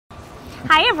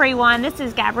Hi everyone, this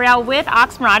is Gabrielle with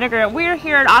Oxmoor Auto Group. We're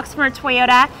here at Oxmoor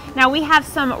Toyota. Now we have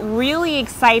some really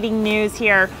exciting news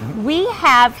here. We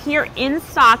have here in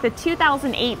stock the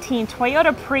 2018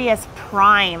 Toyota Prius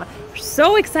Prime. We're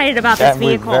so excited about this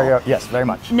vehicle. Yes, very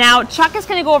much. Now Chuck is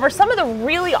going to go over some of the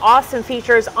really awesome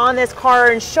features on this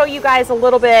car and show you guys a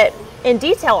little bit in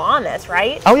detail on this,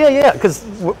 right? Oh yeah, because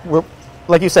we're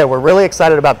like you said, we're really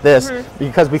excited about this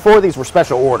because before these were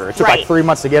special order. It took like 3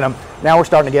 months to get them. Now we're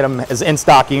starting to get them as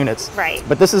in-stock units. Right.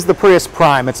 But this is the Prius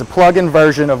Prime. It's a plug-in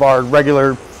version of our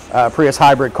regular Prius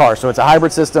hybrid car. So it's a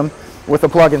hybrid system with a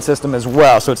plug-in system as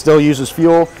well. So it still uses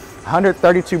fuel,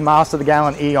 132 miles to the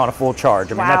gallon E on a full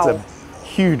charge. I mean, that's a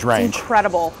huge range. It's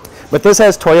incredible. But this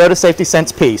has Toyota Safety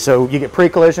Sense P. So you get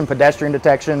pre-collision, pedestrian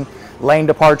detection, lane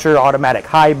departure, automatic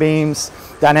high beams,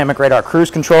 dynamic radar cruise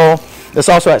control. This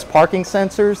also has parking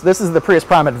sensors. This is the Prius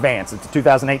Prime Advance. It's a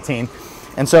 2018.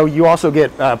 And so you also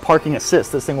get parking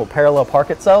assist. This thing will parallel park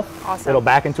itself. Awesome. It'll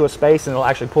back into a space and it'll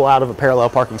actually pull out of a parallel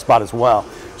parking spot as well.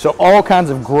 So all kinds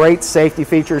of great safety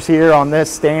features here on this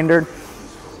standard.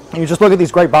 You just look at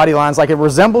these great body lines. Like, it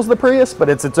resembles the Prius, but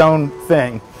it's its own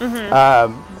thing.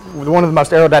 One of the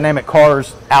most aerodynamic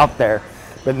cars out there.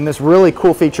 But in this really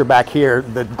cool feature back here,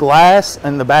 the glass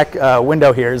and the back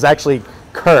window here is actually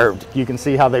curved. You can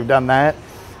see how they've done that.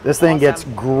 This thing gets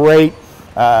great,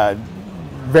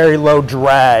 very low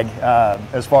drag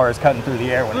as far as cutting through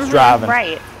the air when it's driving.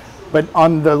 Right. But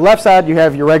on the left side, you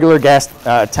have your regular gas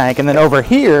tank, and then over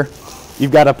here,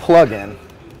 you've got a plug-in.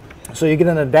 So you get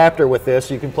an adapter with this.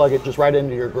 You can plug it just right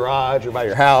into your garage or by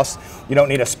your house. You don't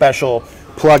need a special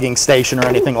plugging station or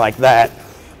anything like that.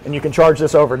 And you can charge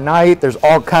this overnight. There's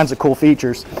all kinds of cool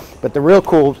features. But the real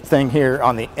cool thing here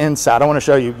on the inside, I want to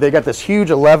show you, they got this huge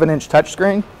 11-inch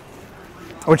touchscreen,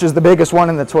 which is the biggest one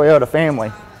in the Toyota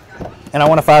family. And I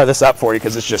want to fire this up for you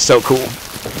because it's just so cool.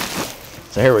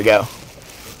 So here we go.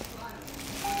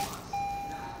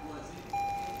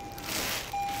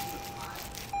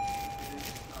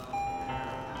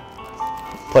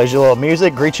 Plays your little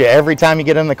music, greets you every time you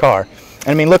get in the car. And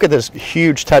I mean, look at this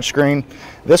huge touchscreen.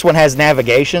 This one has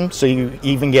navigation, so you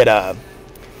even get a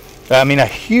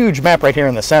huge map right here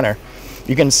in the center.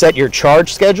 You can set your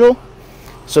charge schedule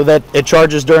so that it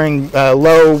charges during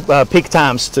low peak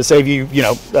times to save you,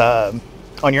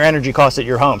 on your energy costs at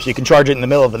your home. So you can charge it in the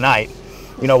middle of the night,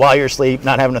 while you're asleep,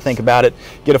 not having to think about it,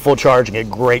 get a full charge and get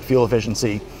great fuel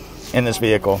efficiency in this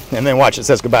vehicle. And then watch, it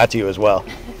says goodbye to you as well.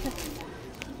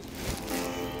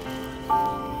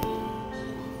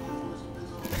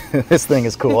 This thing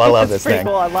is cool. I love this thing. Pretty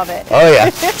cool. I love it. Oh yeah.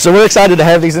 So we're excited to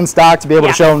have these in stock to be able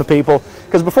to show them to people.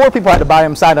 Because before, people had to buy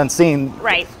them sight unseen.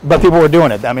 Right. But people were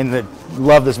doing it. I mean, they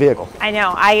love this vehicle. I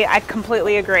know. I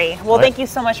completely agree. Well, thank you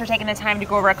so much for taking the time to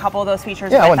go over a couple of those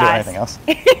features with us. Yeah, I wouldn't do anything else.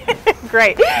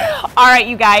 Great. All right,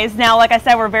 you guys. Now, like I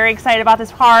said, we're very excited about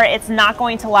this car. It's not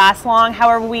going to last long.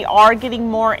 However, we are getting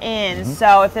more in.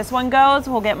 So if this one goes,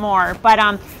 we'll get more. But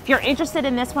if you're interested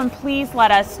in this one, please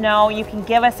let us know. You can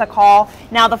give us a call.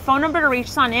 Now, the phone number to reach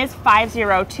us on is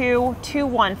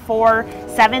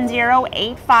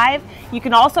 502-214-7085. You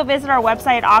can also visit our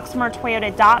website at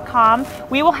oxmoortoyota.com.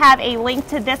 We will have a link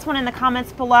to this one in the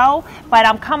comments below.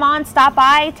 But come on, stop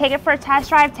by, take it for a test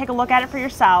drive, take a look at it for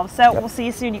yourself. So we'll see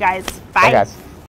you soon, you guys. Bye. Bye, guys.